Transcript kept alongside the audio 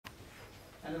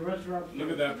And the restaurant. Look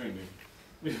at that painting.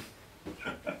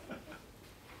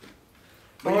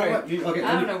 All right. Okay.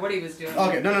 I don't know what he was doing.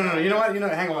 Okay. No. You know what?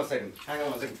 Hang on one second.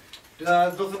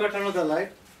 Don't forget to turn on the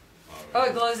light. Oh,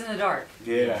 it glows in the dark.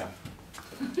 Yeah.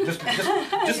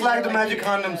 just like the magic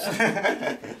condoms.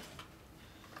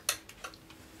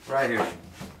 Right here.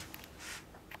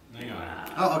 Hang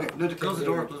on. Oh, okay. No, close the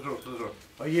door. Close the door.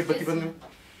 Oh, yeah, but okay.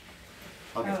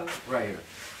 Oh. Right here.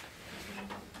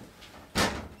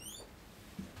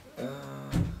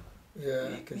 Yeah,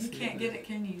 I can see. You can't get it,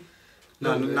 can you?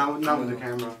 No, not with the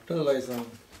camera. Turn the lights on.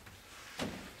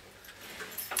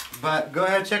 But go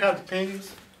ahead, check out the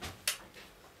paintings.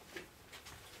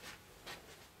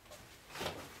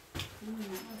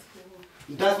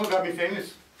 That's what got me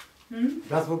famous. Hmm?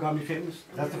 That's what got me famous.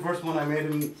 That's the first one I made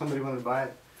and somebody wanted to buy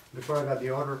it before I got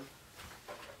the order.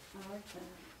 I like that.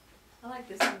 I like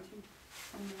this one too.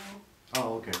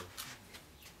 Oh, okay.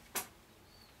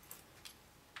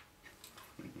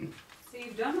 So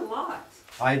you've done a lot.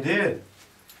 I did.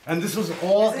 And this was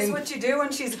all Is this what you do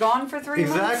when she's gone for 3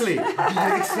 months? Exactly.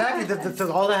 Exactly. That's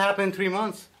all that happened in 3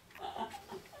 months.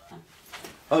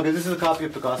 Okay, this is a copy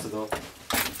of Picasso though.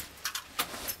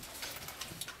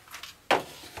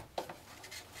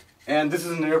 And this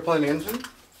is an airplane engine.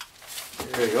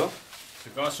 There you go.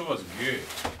 Picasso was gay.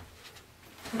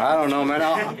 I don't know, man.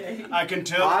 I can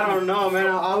tell. I don't know, man.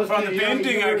 I was From the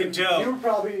painting, I can tell. You were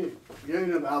probably young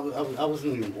enough. I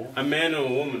wasn't even born. A man or a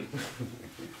woman.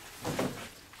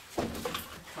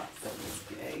 Picasso was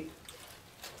gay.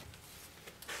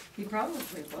 He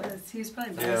probably was. He was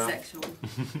probably Yeah. bisexual.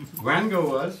 Van Gogh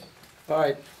was.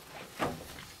 Alright,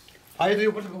 I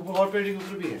do. What painting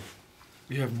would it be?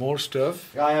 you have more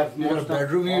stuff. I have You more got a stuff.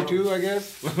 bedroom here too, I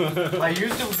guess? I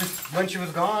used to just when she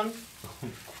was gone.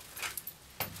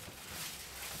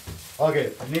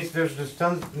 Okay, there's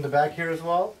tons in the back here as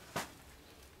well.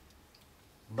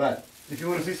 But if you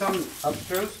want to see some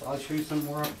upstairs, I'll show you some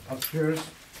more upstairs.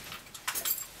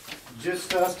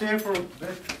 Just stay for a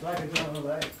bit so I can do another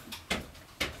light.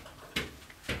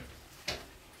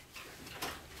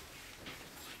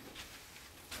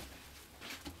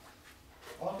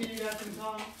 Okay, you got some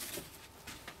time.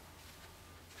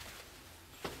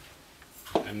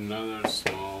 Another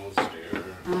small stair.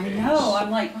 I know.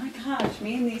 I'm like, my gosh,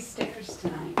 me and these stairs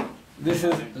tonight. This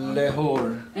is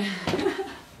Lahore.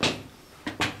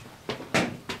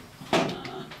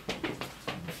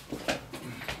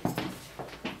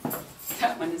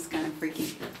 That one is kind of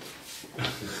freaky.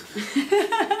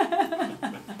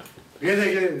 ये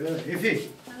देखिए इसी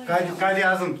कायदे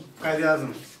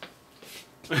आज़म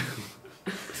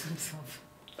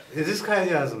Is this Qaid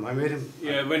Azam? I made him.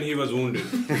 Yeah, when he was wounded.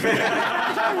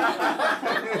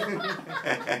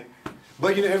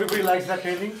 But everybody likes that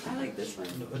painting. I like this one.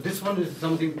 This one is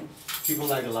something people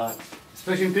like a lot,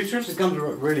 especially in pictures. It comes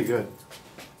really good.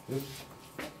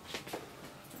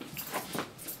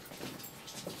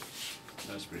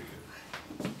 That's pretty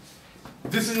good.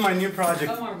 This is my new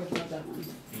project. Omar would love that one.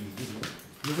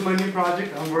 This is my new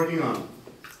project I'm working on.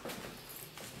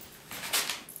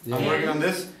 I'm working on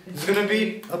this. It's going to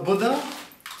be a Buddha,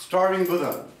 starving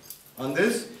Buddha. On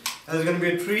this, and there's going to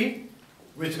be a tree,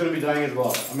 which is going to be dying as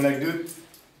well. I mean, like, dude,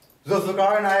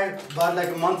 Zulfikar and I, about like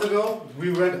a month ago,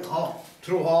 we went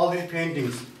through all these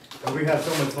paintings, and we had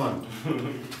so much fun.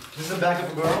 This is the back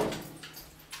of a girl.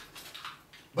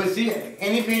 But see,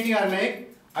 any painting I make,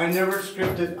 I never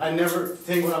script it. I never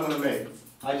think what I'm going to make.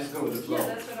 I just go with the flow. Yeah,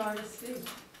 that's what artists do.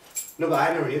 No, but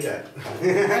I never did that.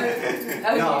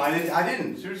 Oh, No, I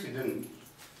didn't. Seriously, didn't.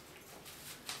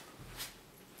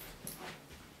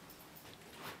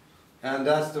 And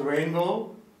that's the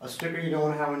rainbow, a sticker you don't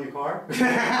want to have on your car.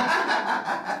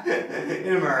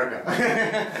 In America.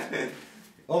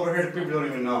 Over here, people don't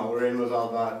even know what rainbow's all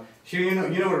about. You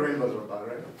know what rainbows are about,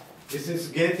 right? It's this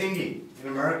gay thingy in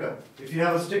America. If you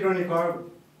have a sticker on your car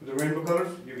with the rainbow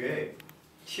colors, you're gay.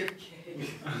 You're gay.